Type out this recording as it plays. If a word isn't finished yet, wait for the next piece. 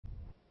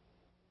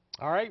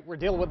All right, we're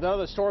dealing with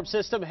another storm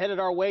system headed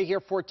our way here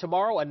for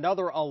tomorrow.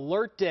 Another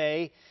alert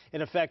day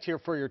in effect here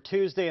for your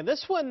Tuesday. And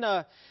this one,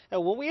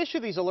 when we issue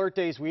these alert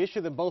days, we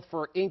issue them both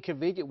for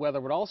inconvenient weather,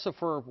 but also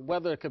for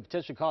weather that could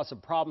potentially cause some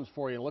problems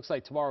for you. It looks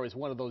like tomorrow is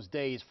one of those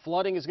days.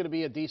 Flooding is going to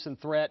be a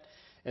decent threat,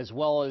 as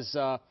well as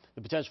the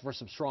potential for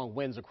some strong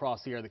winds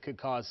across the air that could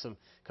cause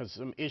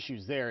some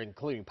issues there,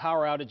 including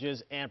power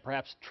outages and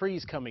perhaps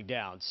trees coming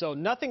down. So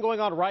nothing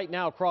going on right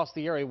now across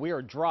the area. We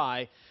are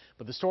dry.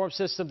 But the storm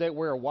system that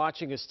we're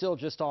watching is still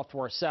just off to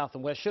our south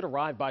and west, should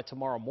arrive by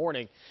tomorrow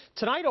morning.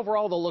 Tonight,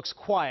 overall, though, looks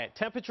quiet.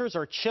 Temperatures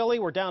are chilly.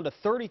 We're down to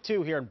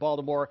 32 here in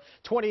Baltimore,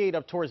 28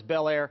 up towards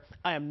Bel Air.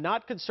 I am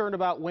not concerned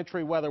about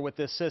wintry weather with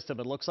this system.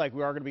 It looks like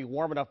we are going to be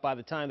warm enough by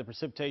the time the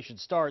precipitation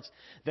starts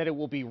that it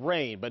will be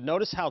rain. But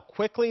notice how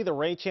quickly the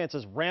rain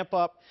chances ramp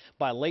up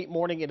by late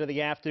morning into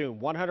the afternoon.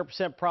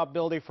 100%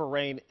 probability for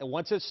rain. And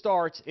once it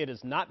starts, it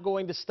is not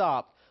going to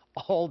stop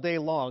all day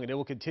long, and it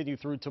will continue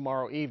through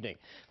tomorrow evening.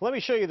 Let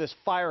me show you this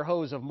fire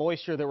hose of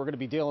moisture that we're going to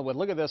be dealing with.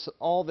 Look at this,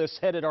 all this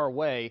headed our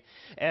way,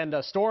 and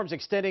storms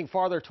extending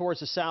farther towards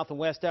the south and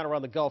west down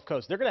around the Gulf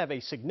Coast. They're going to have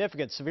a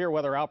significant severe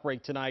weather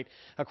outbreak tonight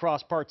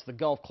across parts of the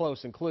Gulf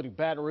Coast, including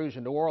Baton Rouge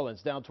and New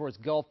Orleans, down towards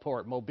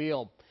Gulfport,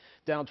 Mobile,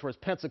 down towards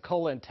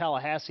Pensacola and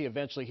Tallahassee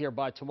eventually here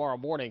by tomorrow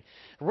morning.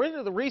 One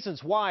of the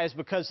reasons why is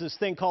because this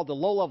thing called the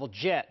low-level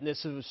jet, and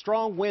this is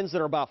strong winds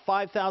that are about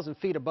 5,000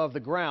 feet above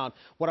the ground.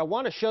 What I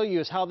want to show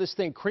you is how this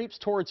thing creeps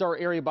towards our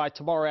area by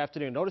tomorrow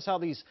afternoon. Notice how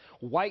these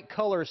white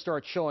colors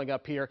start showing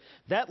up here.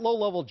 That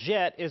low-level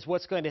jet is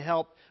what's going to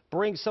help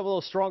bring some of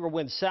those stronger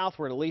winds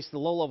southward. At least the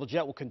low-level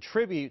jet will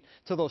contribute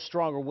to those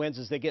stronger winds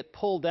as they get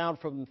pulled down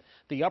from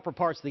the upper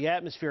parts of the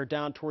atmosphere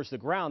down towards the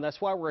ground. That's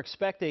why we're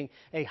expecting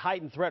a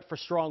heightened threat for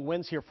strong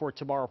winds here for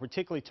tomorrow,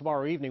 particularly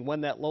tomorrow evening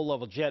when that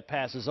low-level jet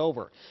passes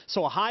over.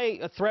 So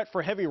a threat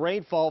for heavy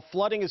rainfall.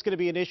 Flooding is going to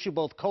be an issue,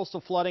 both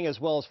coastal flooding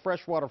as well as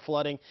freshwater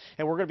flooding.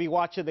 And we're going to be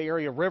watching the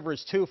area of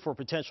rivers, too, for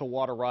potential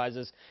water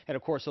rises. And,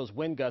 of course, those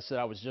wind gusts that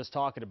I was just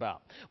talking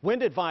about.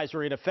 Wind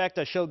advisory in effect.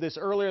 I showed this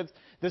earlier.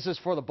 This is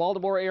for the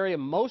Baltimore area.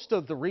 Most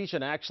of the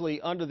region actually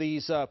under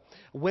these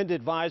wind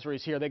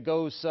advisories here that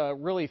goes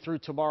really through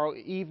tomorrow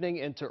evening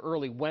into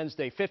early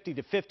Wednesday. 50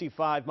 to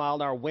 55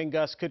 mile-an-hour wind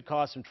gusts could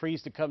cause some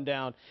trees to come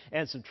down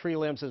and some tree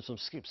limbs and some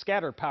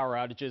scattered power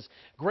outages.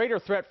 Greater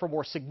threat for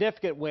more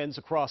significant winds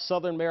across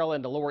southern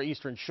Maryland, the lower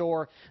eastern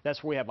shore.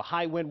 That's where we have a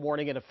high wind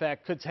warning in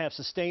effect. Could have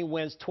sustained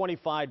winds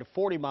 25 to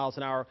 40 miles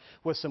an hour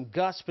with some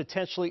gusts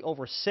potentially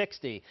over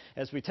 60.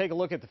 As we take a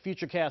look at the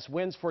futurecast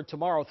winds for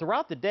tomorrow,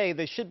 throughout the day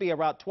they should be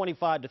about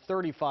 25 to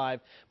 35.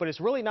 But it's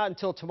really not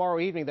until tomorrow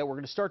evening that we're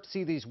going to start to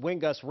see these wind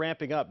gusts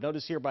ramping up.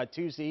 Notice here by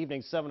Tuesday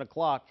evening, 7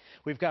 o'clock,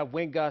 we've got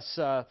wind gusts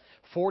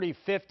 40,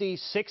 50,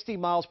 60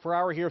 miles per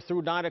hour here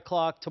through 9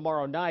 o'clock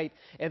tomorrow night.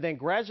 And then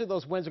gradually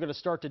those winds are going to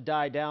start to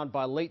die down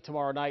by late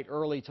tomorrow night,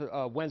 early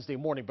to Wednesday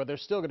morning. But they're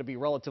still going to be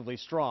relatively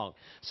strong.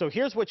 So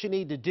here's what you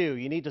need to do.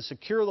 You need to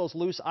secure those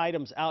loose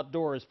items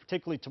outdoors,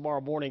 particularly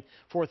tomorrow morning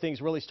before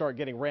things really start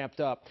getting ramped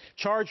up.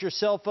 Charge your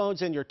cell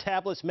phones and your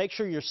tablets. Make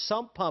sure your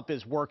sump pump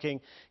is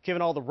working,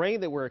 given all the rain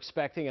that we're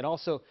expecting. And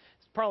also,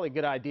 it's probably a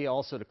good idea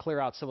also to clear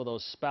out some of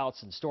those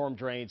spouts and storm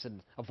drains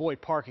and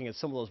avoid parking in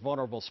some of those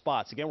vulnerable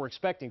spots. Again, we're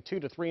expecting 2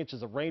 to 3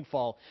 inches of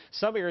rainfall.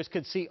 Some areas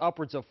could see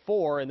upwards of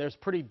 4, and there's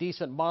pretty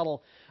decent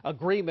model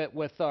agreement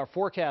with our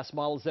forecast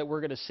models that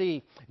we're going to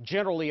see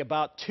generally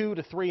about 2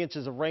 to 3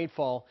 inches of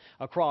rainfall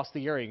across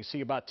the area. You can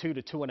see about 2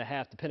 to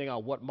 2.5, depending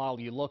on what model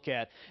you look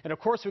at. And of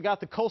course, we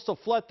got the coastal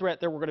flood threat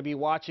that we're going to be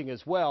watching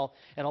as well.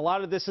 And a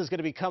lot of this is going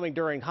to be coming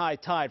during high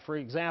tide. For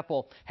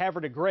example,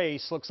 Havre de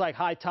Grace looks like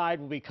high tide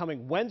will be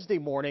coming Wednesday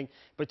morning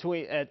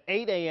at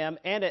 8 a.m.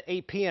 and at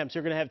 8 p.m. So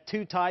you're going to have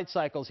 2 tide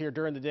cycles here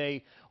during the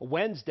day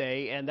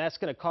Wednesday, and that's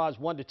going to cause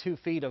 1 to 2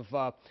 feet of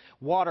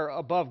water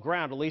above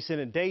ground, at least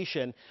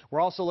inundation.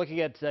 We're also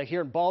looking at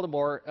here in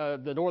Baltimore,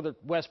 the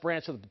northwest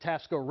branch of the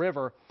Patapsco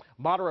River,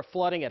 moderate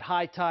flooding at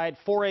high tide,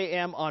 4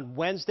 a.m. on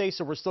Wednesday.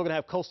 So we're still going to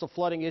have coastal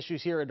flooding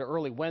issues here into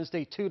early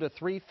Wednesday, 2 to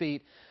 3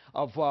 feet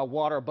of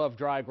water above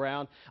dry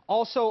ground.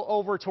 Also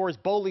over towards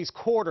Bowley's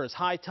Quarters,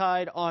 high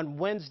tide on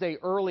Wednesday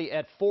early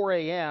at 4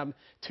 a.m.,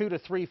 2 to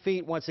 3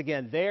 feet once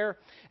again there.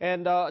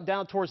 And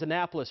down towards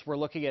Annapolis, we're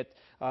looking at,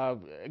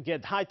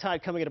 again, high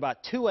tide coming at about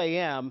 2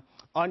 a.m.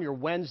 on your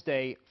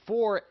Wednesday,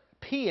 4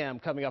 p.m.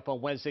 coming up on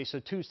Wednesday, so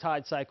 2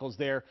 tide cycles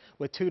there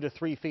with 2 to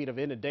 3 feet of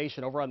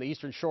inundation. Over on the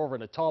eastern shore over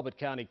in Talbot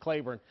County,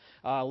 Claiborne,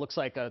 looks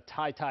like a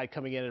high tide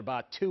coming in at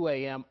about 2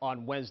 a.m.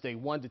 on Wednesday,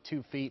 1 to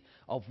 2 feet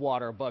of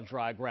water above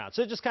dry ground.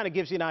 So it just kind of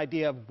gives you an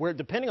idea of where,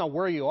 depending on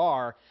where you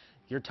are,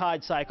 your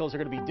tide cycles are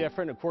going to be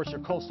different. Of course,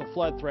 your coastal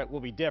flood threat will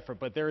be different,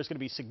 but there is going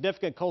to be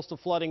significant coastal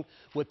flooding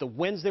with the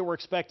winds that we're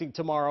expecting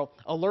tomorrow.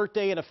 Alert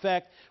day in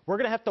effect. We're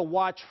going to have to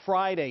watch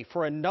Friday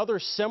for another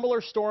similar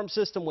storm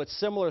system with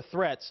similar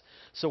threats.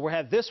 So we'll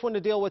have this one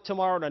to deal with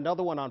tomorrow and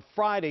another one on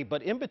Friday.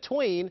 But in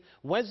between,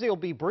 Wednesday will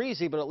be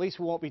breezy, but at least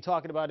we won't be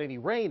talking about any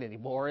rain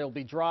anymore. It'll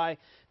be dry.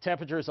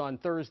 Temperatures on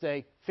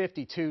Thursday,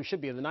 52.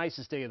 Should be the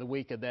nicest day of the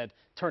week, and then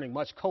turning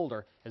much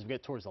colder as we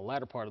get towards the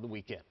latter part of the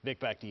weekend. Vic,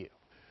 back to you.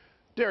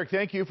 Derek,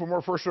 thank you. For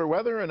more First Alert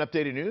weather and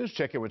updated news,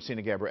 check in with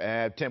Sina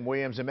Gabra, Tim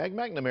Williams, and Meg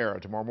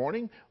McNamara tomorrow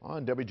morning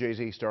on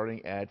WJZ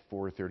starting at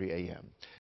 4:30 a.m.